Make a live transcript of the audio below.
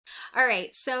All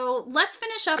right, so let's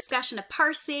finish up discussion of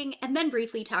parsing and then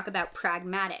briefly talk about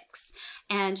pragmatics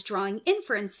and drawing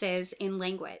inferences in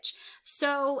language.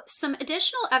 So some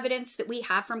additional evidence that we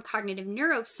have from cognitive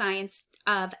neuroscience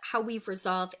of how we've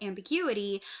resolved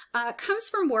ambiguity comes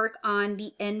from work on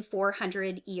the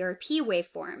N400 ERP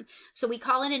waveform. So we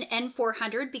call it an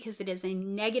N400 because it is a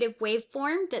negative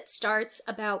waveform that starts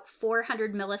about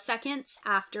 400 milliseconds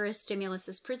after a stimulus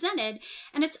is presented,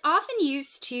 and it's often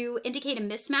used to indicate a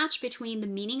mismatch between the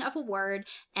meaning of a word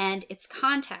and its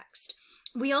context.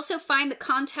 We also find that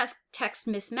context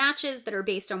mismatches that are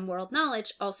based on world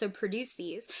knowledge also produce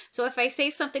these. So if I say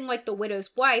something like the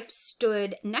widow's wife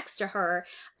stood next to her,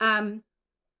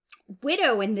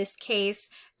 widow in this case,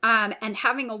 and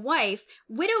having a wife,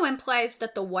 widow implies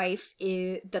that the wife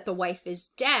is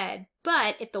dead.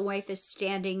 But if the wife is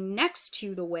standing next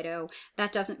to the widow,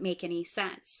 that doesn't make any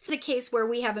sense. It's a case where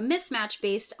we have a mismatch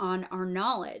based on our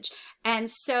knowledge.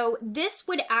 And so this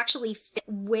would actually fit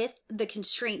with the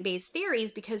constraint-based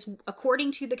theories because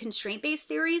according to the constraint-based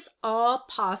theories, all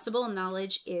possible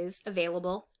knowledge is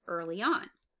available early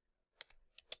on.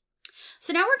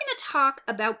 So now we're going to talk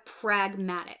about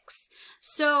pragmatics.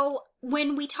 So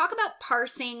when we talk about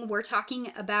parsing, we're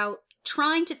talking about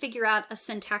trying to figure out a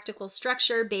syntactical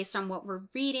structure based on what we're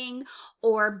reading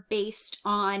or based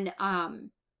on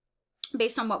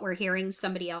what we're hearing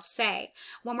somebody else say.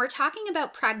 When we're talking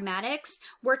about pragmatics,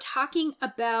 we're talking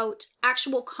about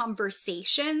actual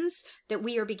conversations that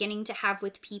we are beginning to have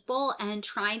with people and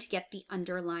trying to get the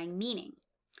underlying meaning.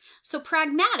 So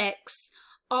pragmatics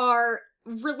are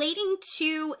relating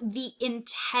to the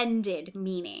intended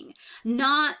meaning,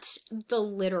 not the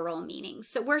literal meaning.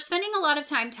 So we're spending a lot of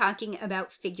time talking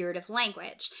about figurative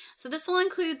language. So this will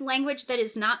include language that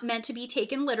is not meant to be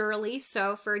taken literally.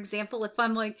 So for example, if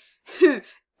I'm like,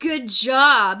 good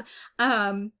job,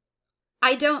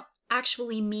 I don't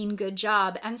actually mean good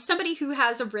job. And somebody who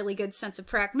has a really good sense of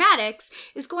pragmatics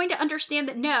is going to understand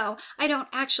that no, I don't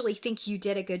actually think you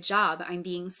did a good job. I'm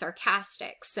being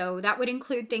sarcastic. So that would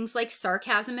include things like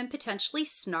sarcasm and potentially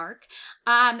snark.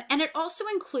 And it also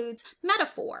includes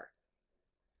metaphor.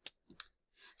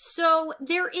 So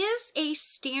there is a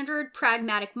standard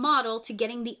pragmatic model to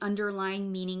getting the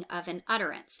underlying meaning of an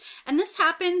utterance. And this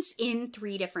happens in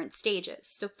 3 different stages.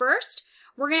 So first,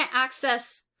 we're going to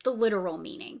access the literal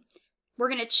meaning. We're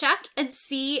going to check and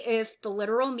see if the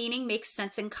literal meaning makes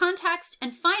sense in context.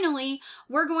 And finally,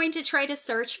 we're going to try to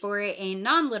search for a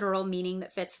non-literal meaning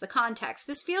that fits the context.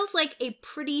 This feels like a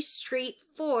pretty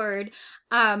straightforward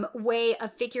way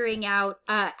of figuring out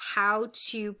how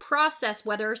to process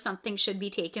whether something should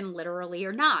be taken literally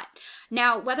or not.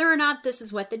 Now, whether or not this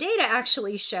is what the data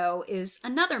actually show is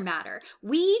another matter.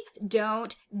 We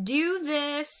don't do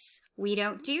this. We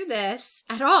don't do this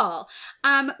at all.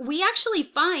 We actually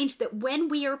find that when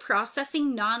we are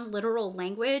processing non-literal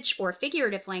language or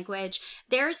figurative language,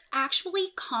 there's actually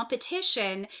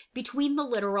competition between the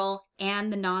literal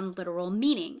and the non-literal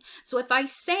meaning. So if I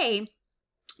say,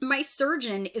 my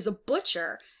surgeon is a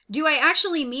butcher, do I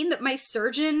actually mean that my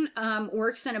surgeon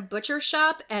works in a butcher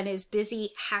shop and is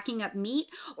busy hacking up meat?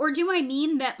 Or do I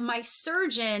mean that my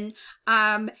surgeon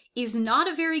is not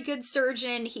a very good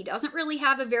surgeon, he doesn't really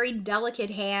have a very delicate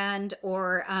hand,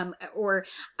 or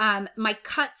my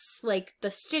cuts, like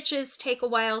the stitches, take a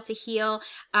while to heal,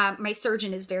 my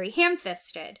surgeon is very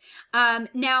ham-fisted.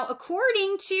 Now,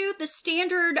 according to the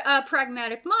standard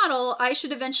pragmatic model, I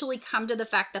should eventually come to the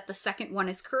fact that the second one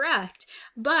is correct.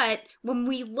 But when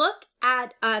we look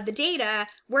at the data,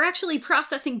 we're actually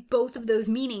processing both of those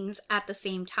meanings at the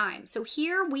same time. So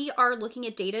here we are looking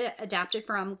at data adapted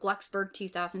from Glucksberg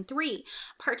 2003.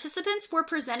 Participants were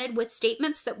presented with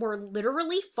statements that were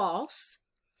literally false,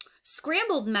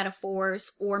 scrambled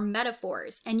metaphors, or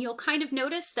metaphors. And you'll kind of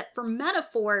notice that for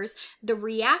metaphors, the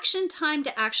reaction time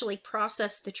to actually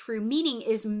process the true meaning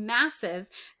is massive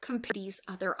compared to these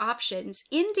other options,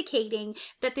 indicating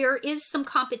that there is some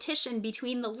competition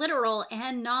between the literal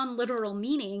and non-literal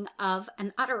meaning of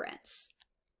an utterance.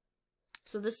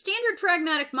 So the standard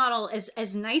pragmatic model,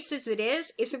 as nice as it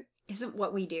is, isn't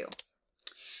what we do.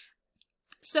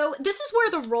 So this is where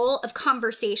the role of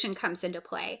conversation comes into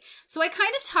play. So I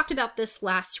kind of talked about this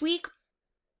last week.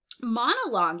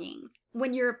 Monologuing,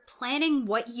 when you're planning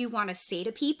what you want to say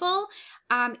to people,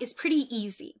 is pretty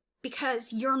easy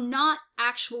because you're not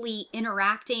actually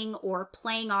interacting or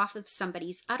playing off of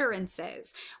somebody's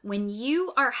utterances. When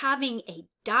you are having a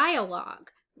dialogue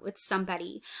with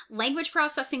somebody, language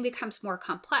processing becomes more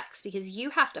complex because you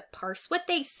have to parse what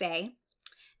they say,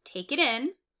 take it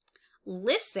in,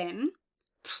 listen,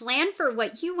 plan for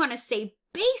what you want to say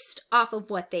based off of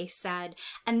what they said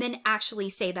and then actually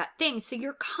say that thing. So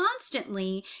you're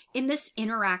constantly in this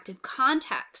interactive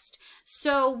context.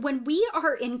 So when we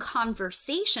are in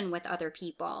conversation with other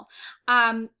people,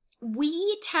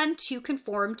 we tend to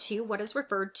conform to what is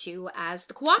referred to as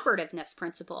the cooperativeness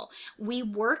principle. We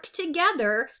work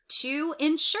together to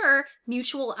ensure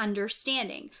mutual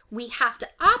understanding. We have to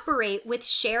operate with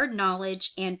shared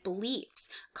knowledge and beliefs,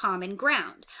 common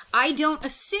ground. I don't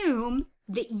assume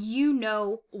that you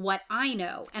know what I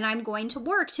know, and I'm going to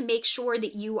work to make sure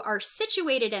that you are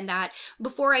situated in that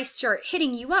before I start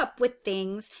hitting you up with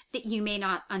things that you may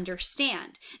not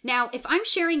understand. Now, if I'm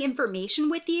sharing information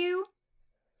with you,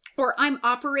 or I'm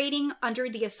operating under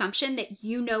the assumption that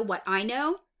you know what I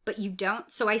know, but you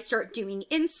don't, so I start doing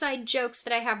inside jokes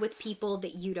that I have with people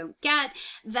that you don't get,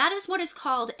 that is what is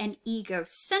called an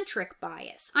egocentric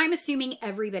bias. I'm assuming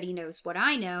everybody knows what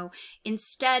I know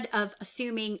instead of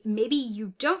assuming maybe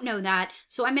you don't know that,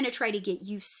 so I'm going to try to get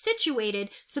you situated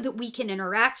so that we can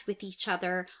interact with each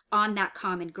other on that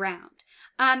common ground.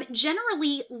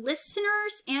 Generally,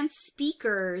 listeners and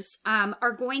speakers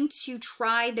are going to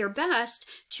try their best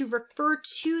to refer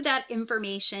to that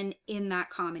information in that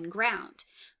common ground.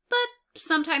 But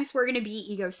sometimes we're going to be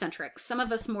egocentric, some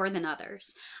of us more than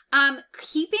others.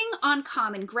 Keeping on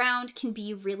common ground can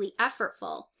be really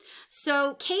effortful.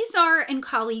 So Kazar and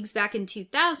colleagues back in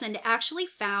 2000 actually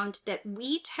found that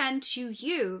we tend to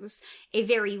use a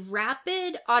very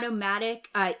rapid, automatic,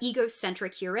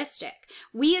 egocentric heuristic.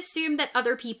 We assume that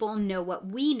other people know what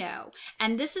we know,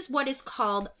 and this is what is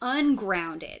called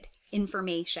ungrounded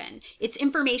information. It's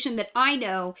information that I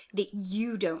know that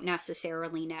you don't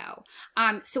necessarily know.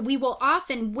 So we will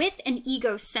often, with an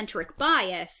egocentric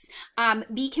bias,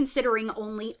 be considering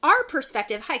only our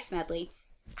perspective. Hi, Smedley.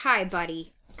 Hi,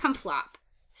 buddy. Come flop.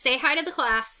 Say hi to the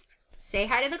class. Say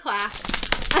hi to the class.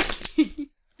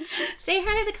 Say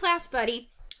hi to the class, buddy.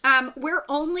 We're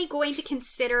only going to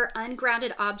consider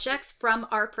ungrounded objects from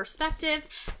our perspective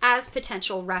as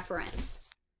potential reference.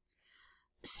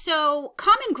 So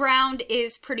common ground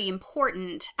is pretty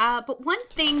important, but one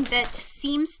thing that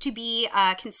seems to be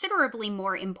considerably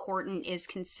more important is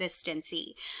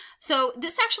consistency. So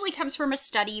this actually comes from a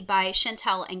study by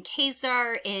Chantel and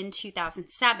Kazar in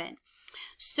 2007.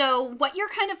 So what you're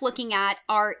kind of looking at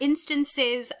are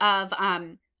instances of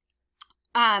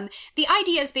the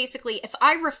idea is basically if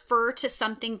I refer to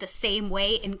something the same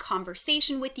way in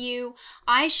conversation with you,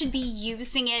 I should be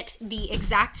using it the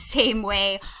exact same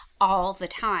way all the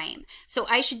time. So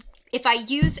if I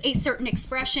use a certain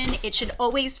expression, it should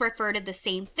always refer to the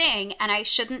same thing, and I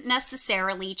shouldn't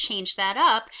necessarily change that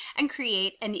up and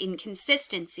create an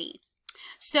inconsistency.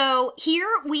 So here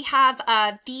we have,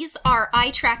 these are eye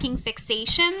tracking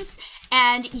fixations,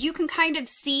 and you can kind of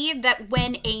see that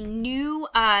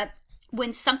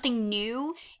when something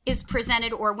new is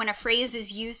presented or when a phrase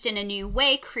is used in a new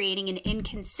way, creating an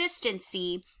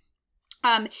inconsistency,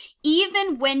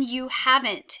 even when you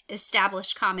haven't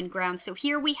established common ground. So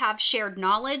here we have shared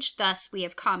knowledge, thus we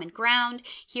have common ground.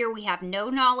 Here we have no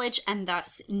knowledge and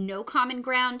thus no common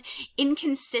ground.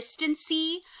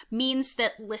 Inconsistency means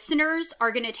that listeners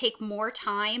are going to take more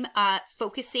time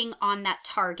focusing on that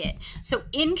target. So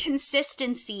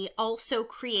inconsistency also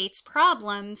creates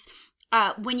problems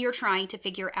when you're trying to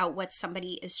figure out what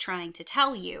somebody is trying to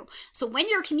tell you. So when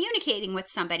you're communicating with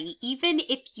somebody, even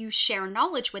if you share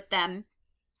knowledge with them,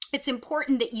 it's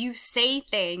important that you say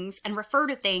things and refer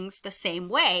to things the same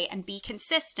way and be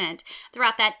consistent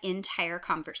throughout that entire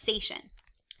conversation.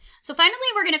 So finally,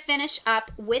 we're going to finish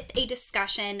up with a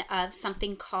discussion of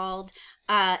something called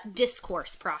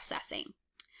discourse processing.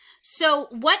 So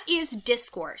what is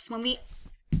discourse?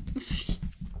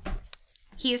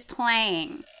 He's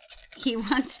playing. He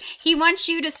wants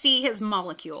you to see his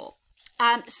molecule.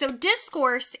 So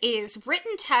discourse is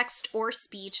written text or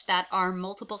speech that are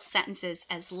multiple sentences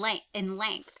in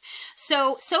length.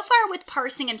 So far with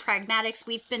parsing and pragmatics,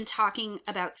 we've been talking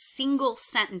about single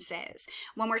sentences.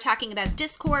 When we're talking about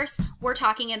discourse, we're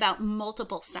talking about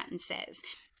multiple sentences.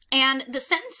 And the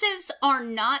sentences are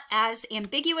not as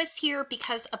ambiguous here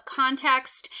because of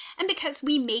context and because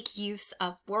we make use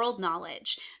of world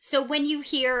knowledge. So when you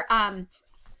hear,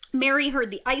 Mary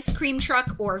heard the ice cream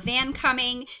truck or van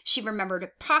coming, she remembered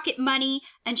her pocket money,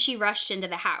 and she rushed into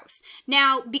the house.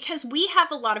 Now, because we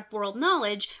have a lot of world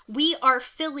knowledge, we are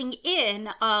filling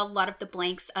in a lot of the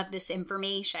blanks of this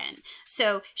information.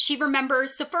 So she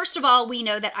remembers, so first of all, we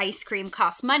know that ice cream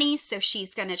costs money, so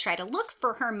she's going to try to look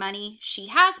for her money. She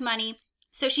has money.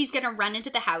 So she's going to run into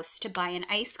the house to buy an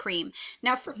ice cream.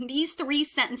 Now, from these 3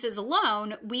 sentences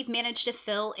alone, we've managed to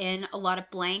fill in a lot of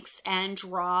blanks and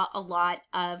draw a lot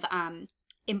of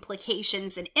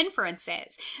implications and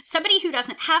inferences. Somebody who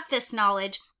doesn't have this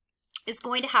knowledge is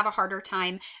going to have a harder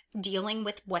time dealing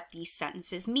with what these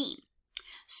sentences mean.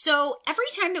 So every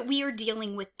time that we are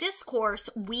dealing with discourse,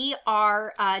 we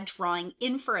are drawing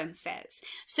inferences.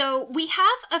 So we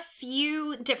have a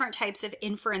few different types of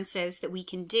inferences that we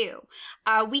can do.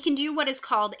 We can do what is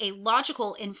called a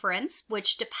logical inference,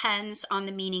 which depends on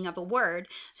the meaning of a word.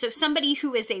 So somebody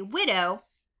who is a widow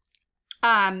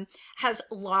has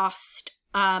lost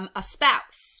a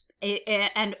spouse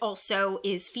and also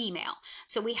is female.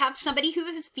 So we have somebody who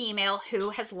is female who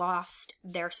has lost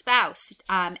their spouse.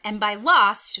 And by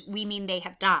lost, we mean they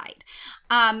have died.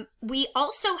 We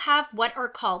also have what are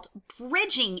called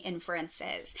bridging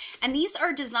inferences. And these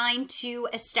are designed to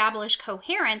establish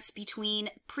coherence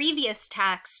between previous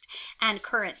text and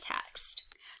current text.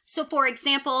 So for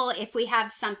example, if we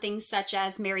have something such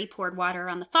as Mary poured water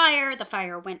on the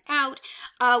fire went out,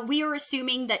 we are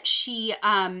assuming that she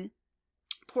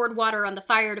poured water on the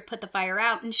fire to put the fire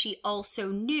out, and she also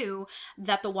knew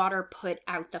that the water put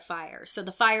out the fire. So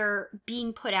the fire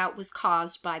being put out was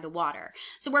caused by the water.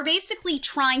 So we're basically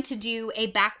trying to do a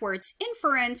backwards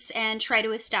inference and try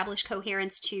to establish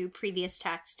coherence to previous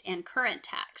text and current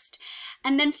text.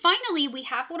 And then finally, we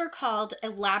have what are called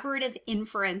elaborative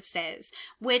inferences,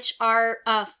 which are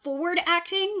forward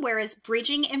acting, whereas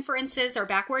bridging inferences are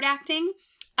backward acting.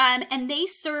 And they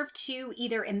serve to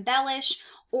either embellish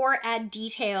or add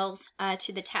details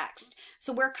to the text.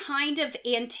 So we're kind of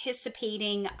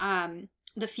anticipating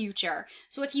the future.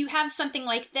 So if you have something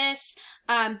like this,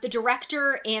 the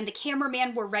director and the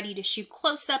cameraman were ready to shoot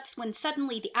close-ups when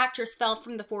suddenly the actress fell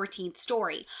from the 14th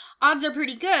story. Odds are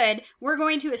pretty good. We're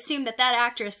going to assume that that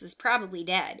actress is probably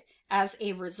dead as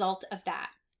a result of that.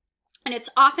 And it's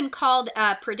often called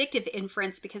predictive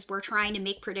inference because we're trying to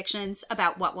make predictions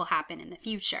about what will happen in the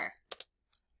future.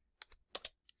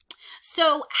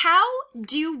 So how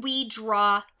do we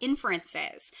draw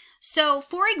inferences? So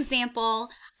for example,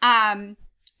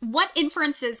 what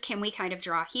inferences can we kind of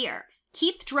draw here?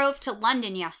 Keith drove to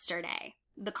London yesterday.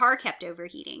 The car kept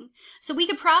overheating. So we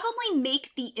could probably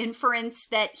make the inference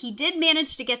that he did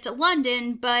manage to get to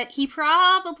London, but he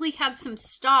probably had some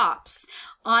stops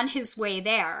on his way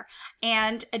there.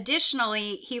 And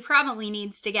additionally, he probably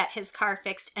needs to get his car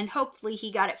fixed, and hopefully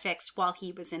he got it fixed while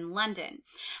he was in London.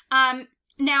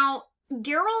 Now,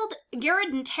 Gerald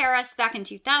and Terrace back in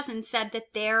 2000 said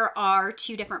that there are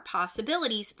two different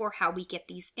possibilities for how we get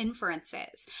these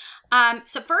inferences.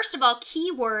 So first of all,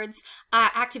 keywords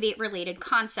activate related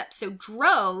concepts. So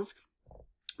drove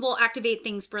will activate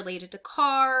things related to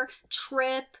car,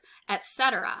 trip,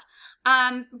 etc.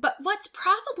 But what's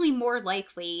probably more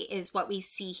likely is what we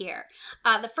see here.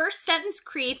 The first sentence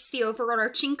creates the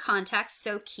overarching context,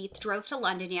 so Keith drove to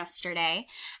London yesterday.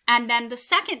 And then the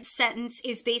second sentence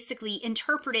is basically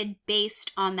interpreted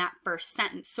based on that first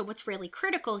sentence. So what's really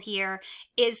critical here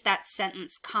is that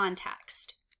sentence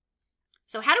context.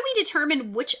 So how do we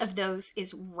determine which of those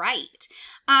is right?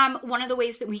 One of the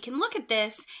ways that we can look at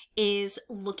this is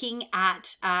looking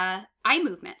at eye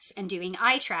movements and doing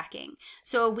eye tracking.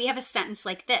 So we have a sentence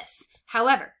like this.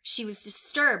 However, she was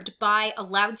disturbed by a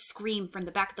loud scream from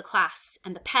the back of the class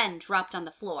and the pen dropped on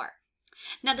the floor.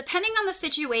 Now, depending on the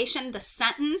situation, the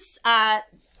sentence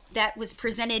that was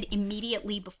presented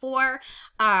immediately before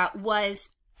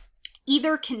was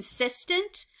either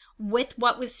consistent with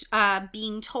what was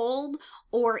being told,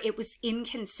 or it was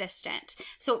inconsistent.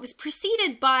 So it was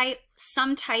preceded by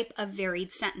some type of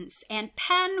varied sentence, and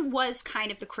pen was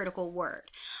kind of the critical word.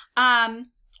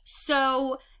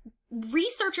 So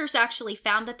researchers actually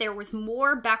found that there was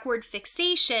more backward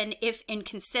fixation if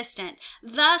inconsistent,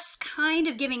 thus kind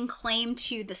of giving claim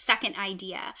to the second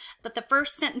idea, that the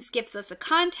first sentence gives us a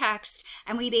context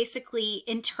and we basically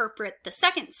interpret the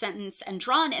second sentence and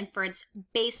draw an inference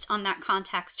based on that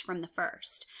context from the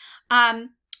first.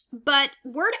 But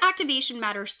word activation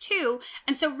matters too,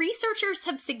 and so researchers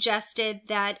have suggested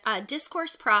that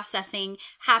discourse processing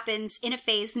happens in a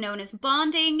phase known as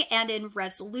bonding and in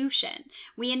resolution.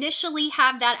 We initially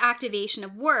have that activation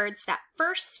of words, that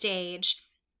first stage,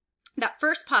 that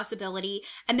first possibility,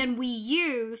 and then we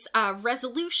use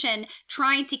resolution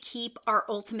trying to keep our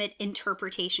ultimate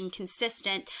interpretation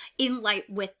consistent in light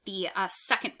with the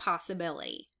second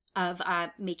possibility of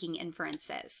making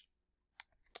inferences.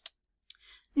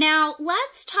 Now,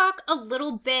 let's talk a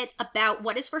little bit about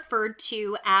what is referred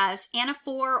to as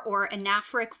anaphor or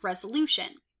anaphoric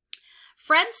resolution.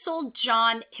 Fred sold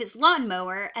John his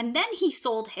lawnmower, and then he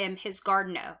sold him his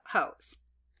garden hose.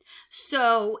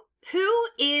 So, who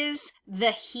is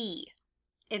the he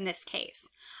in this case?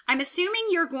 I'm assuming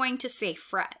you're going to say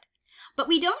Fred, but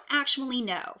we don't actually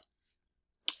know.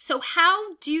 So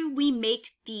how do we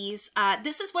make these?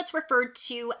 This is what's referred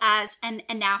to as an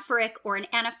anaphoric or an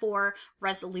anaphor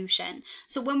resolution.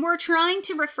 So when we're trying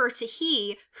to refer to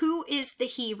he, who is the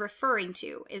he referring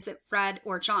to? Is it Fred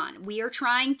or John? We are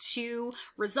trying to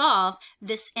resolve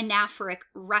this anaphoric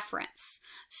reference.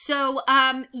 So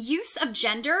use of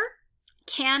gender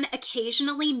can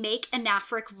occasionally make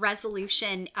anaphoric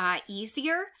resolution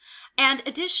easier. And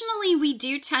additionally, we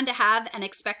do tend to have an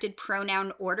expected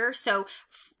pronoun order. So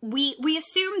we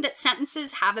assume that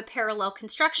sentences have a parallel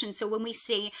construction. So when we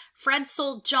say Fred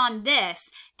sold John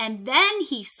this, and then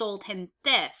he sold him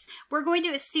this, we're going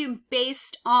to assume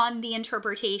based on the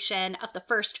interpretation of the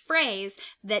first phrase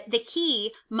that the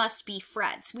he must be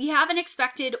Fred's. We have an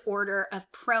expected order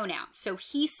of pronouns. So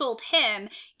he sold him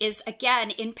is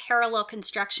again in parallel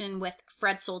construction with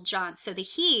Fred sold John. So the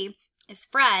he is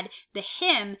Fred, the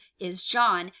him is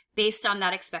John, based on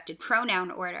that expected pronoun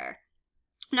order.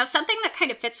 Now, something that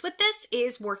kind of fits with this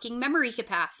is working memory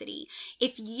capacity.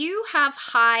 If you have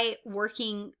high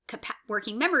working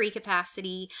memory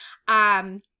capacity,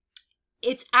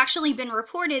 it's actually been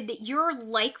reported that you're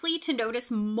likely to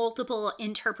notice multiple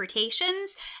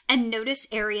interpretations and notice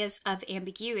areas of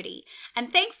ambiguity.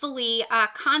 And thankfully,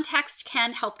 context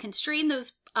can help constrain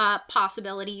those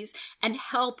possibilities and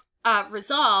help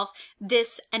resolve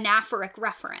this anaphoric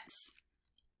reference.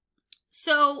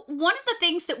 So one of the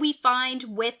things that we find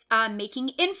with making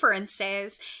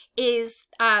inferences is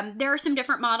there are some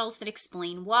different models that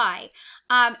explain why.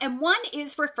 And one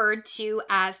is referred to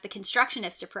as the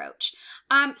constructionist approach.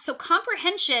 So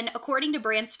comprehension, according to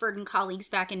Bransford and colleagues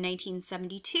back in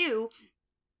 1972,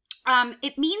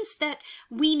 it means that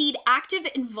we need active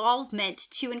involvement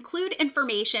to include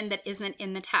information that isn't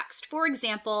in the text. For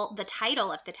example, the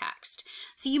title of the text.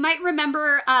 So you might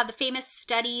remember the famous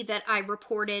study that I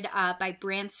reported by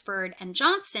Bransford and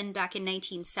Johnson back in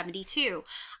 1972.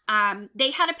 They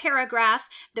had a paragraph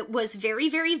that was very,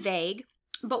 very vague,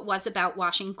 but was about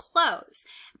washing clothes.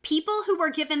 People who were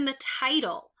given the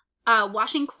title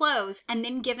washing clothes and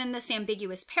then given this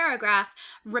ambiguous paragraph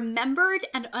remembered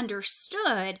and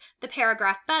understood the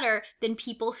paragraph better than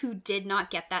people who did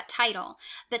not get that title.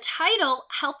 The title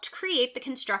helped create the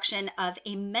construction of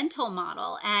a mental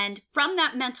model, and from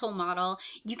that mental model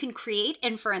you can create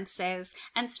inferences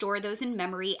and store those in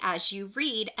memory as you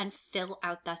read and fill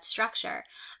out that structure.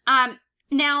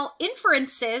 Now,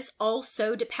 inferences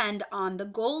also depend on the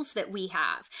goals that we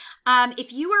have.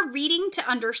 If you are reading to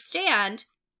understand,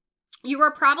 you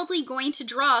are probably going to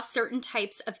draw certain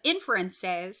types of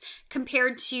inferences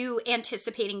compared to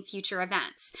anticipating future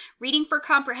events. Reading for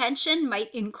comprehension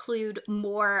might include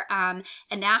more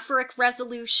anaphoric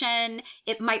resolution.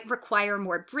 It might require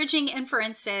more bridging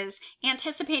inferences.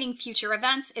 Anticipating future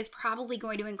events is probably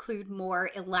going to include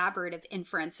more elaborative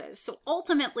inferences. So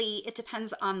ultimately, it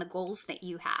depends on the goals that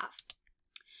you have.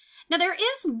 Now, there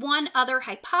is one other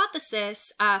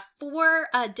hypothesis for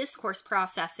discourse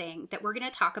processing that we're going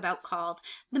to talk about called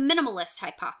the minimalist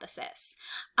hypothesis.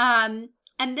 And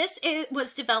this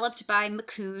was developed by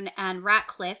McCune and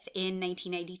Ratcliffe in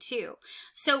 1992.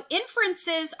 So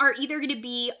inferences are either going to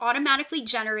be automatically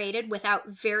generated without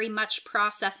very much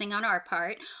processing on our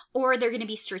part, or they're going to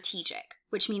be strategic,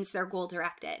 which means they're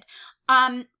goal-directed.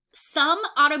 Some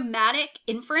automatic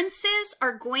inferences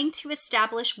are going to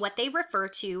establish what they refer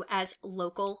to as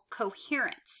local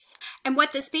coherence. And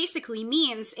what this basically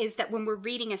means is that when we're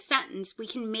reading a sentence, we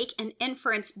can make an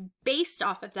inference based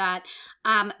off of that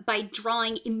by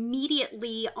drawing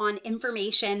immediately on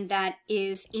information that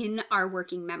is in our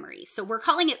working memory. So we're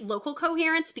calling it local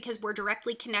coherence because we're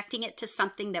directly connecting it to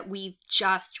something that we've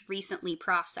just recently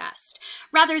processed,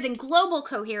 rather than global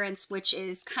coherence, which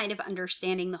is kind of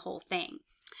understanding the whole thing.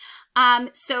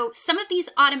 So some of these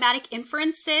automatic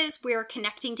inferences, we're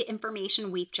connecting to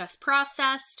information we've just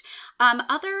processed.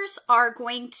 Other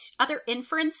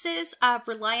inferences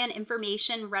rely on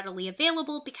information readily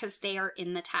available because they are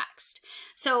in the text.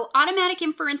 So automatic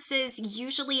inferences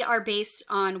usually are based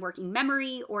on working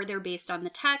memory or they're based on the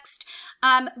text.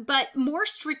 But more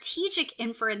strategic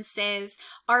inferences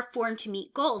are formed to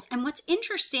meet goals. And what's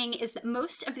interesting is that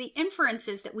most of the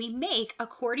inferences that we make,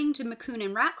 according to McCune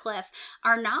and Ratcliffe,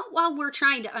 are not while we're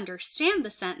trying to understand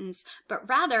the sentence, but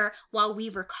rather while we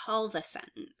recall the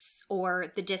sentence or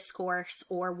the discourse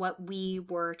or what we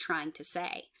were trying to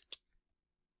say.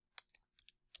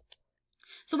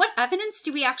 So what evidence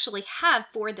do we actually have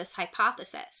for this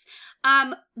hypothesis?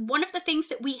 One of the things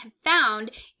that we have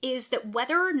found is that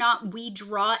whether or not we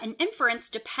draw an inference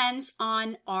depends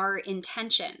on our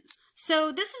intentions.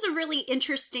 So this is a really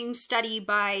interesting study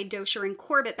by Dosher and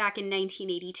Corbett back in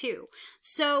 1982.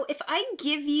 So if I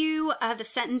give you the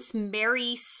sentence,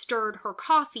 Mary stirred her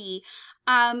coffee,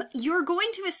 you're going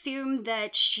to assume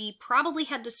that she probably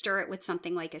had to stir it with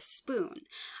something like a spoon.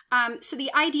 So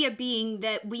the idea being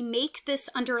that we make this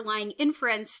underlying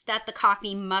inference that the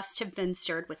coffee must have been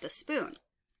stirred with a spoon.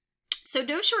 So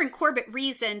Dosher and Corbett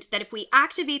reasoned that if we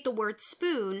activate the word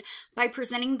spoon by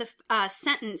presenting the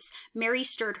sentence, Mary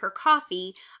stirred her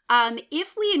coffee,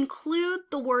 if we include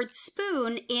the word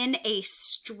spoon in a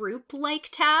Stroop-like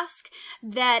task,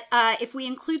 that if we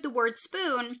include the word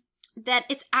spoon, that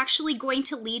it's actually going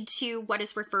to lead to what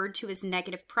is referred to as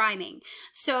negative priming.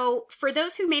 So for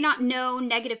those who may not know,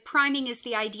 negative priming is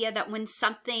the idea that when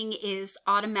something is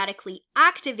automatically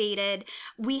activated,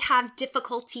 we have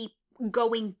difficulty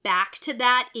going back to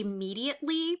that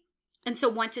immediately. And so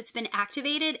once it's been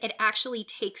activated, it actually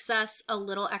takes us a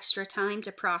little extra time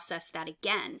to process that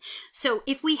again. So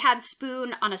if we had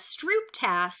spoon on a Stroop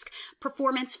task,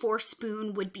 performance for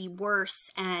spoon would be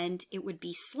worse and it would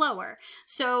be slower.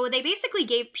 So they basically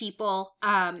gave people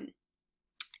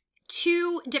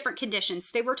two different conditions.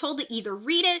 They were told to either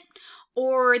read it,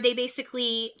 or they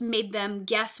basically made them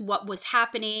guess what was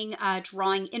happening,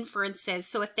 drawing inferences.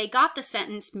 So if they got the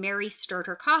sentence, Mary stirred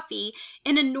her coffee,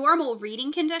 in a normal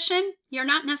reading condition, you're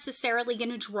not necessarily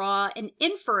going to draw an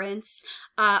inference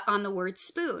on the word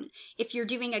spoon. If you're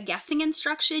doing a guessing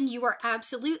instruction, you are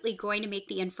absolutely going to make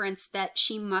the inference that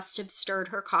she must have stirred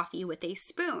her coffee with a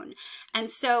spoon. And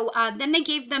so then they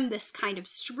gave them this kind of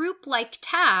Stroop-like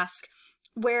task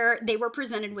where they were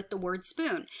presented with the word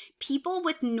spoon. People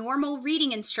with normal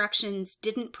reading instructions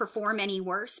didn't perform any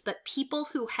worse, but people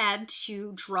who had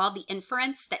to draw the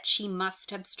inference that she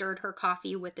must have stirred her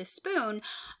coffee with a spoon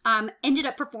ended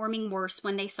up performing worse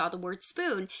when they saw the word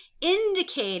spoon,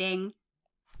 indicating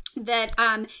that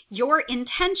your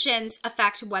intentions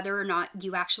affect whether or not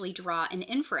you actually draw an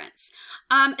inference.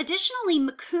 Additionally,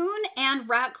 McCune and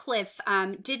Ratcliffe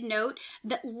did note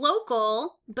that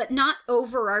local but not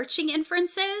overarching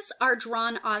inferences are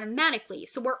drawn automatically.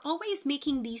 So we're always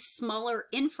making these smaller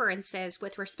inferences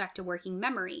with respect to working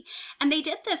memory. And they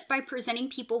did this by presenting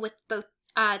people with both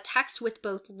text with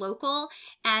both local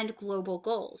and global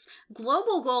goals.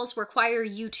 Global goals require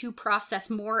you to process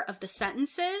more of the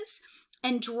sentences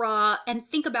and draw and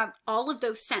think about all of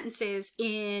those sentences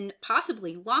in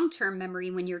possibly long-term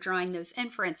memory when you're drawing those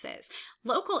inferences.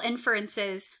 Local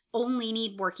inferences only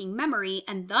need working memory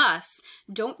and thus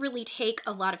don't really take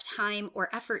a lot of time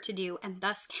or effort to do, and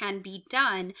thus can be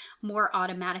done more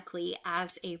automatically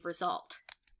as a result.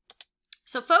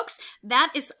 So folks,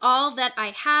 that is all that I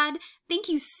had. Thank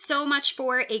you so much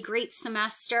for a great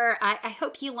semester. I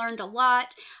hope you learned a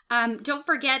lot. Don't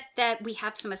forget that we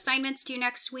have some assignments due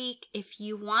next week. If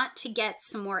you want to get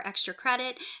some more extra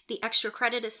credit, the extra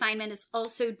credit assignment is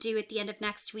also due at the end of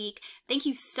next week. Thank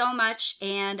you so much,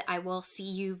 and I will see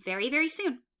you very, very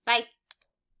soon. Bye.